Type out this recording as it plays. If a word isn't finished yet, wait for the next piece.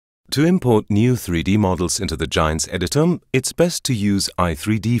To import new 3D models into the Giants editor, it's best to use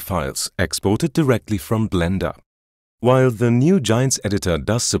i3D files exported directly from Blender. While the new Giants editor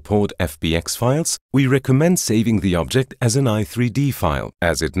does support FBX files, we recommend saving the object as an i3D file,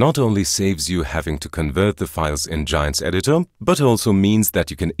 as it not only saves you having to convert the files in Giants editor, but also means that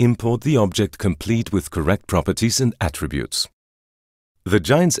you can import the object complete with correct properties and attributes. The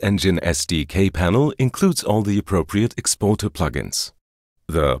Giants Engine SDK panel includes all the appropriate exporter plugins.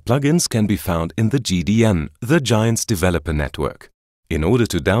 The plugins can be found in the GDN, the Giants Developer Network. In order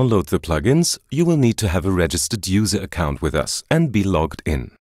to download the plugins, you will need to have a registered user account with us and be logged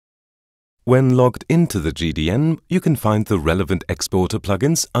in. When logged into the GDN, you can find the relevant exporter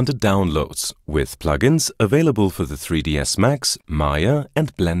plugins under Downloads, with plugins available for the 3ds Max, Maya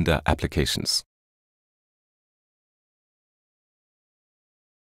and Blender applications.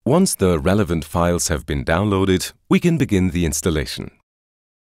 Once the relevant files have been downloaded, we can begin the installation.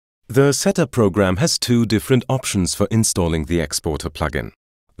 The setup program has two different options for installing the exporter plugin.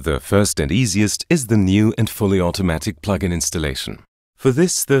 The first and easiest is the new and fully automatic plugin installation. For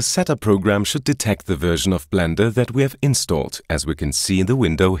this, the setup program should detect the version of Blender that we have installed, as we can see in the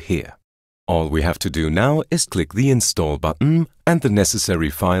window here. All we have to do now is click the Install button, and the necessary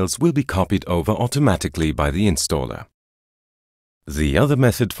files will be copied over automatically by the installer. The other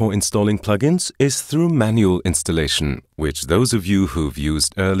method for installing plugins is through manual installation, which those of you who've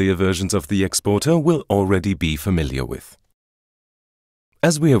used earlier versions of the exporter will already be familiar with.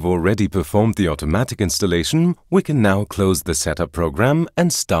 As we have already performed the automatic installation, we can now close the setup program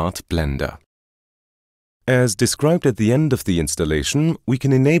and start Blender. As described at the end of the installation, we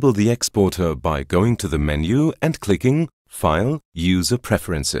can enable the exporter by going to the menu and clicking File, User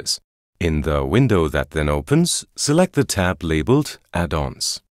Preferences. In the window that then opens, select the tab labeled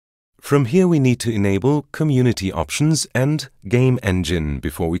Add-ons. From here we need to enable Community Options and Game Engine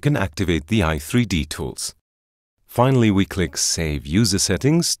before we can activate the i3D tools. Finally, we click Save User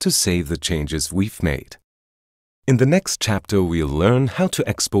Settings to save the changes we've made. In the next chapter, we'll learn how to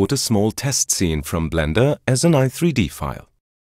export a small test scene from Blender as an i3D file.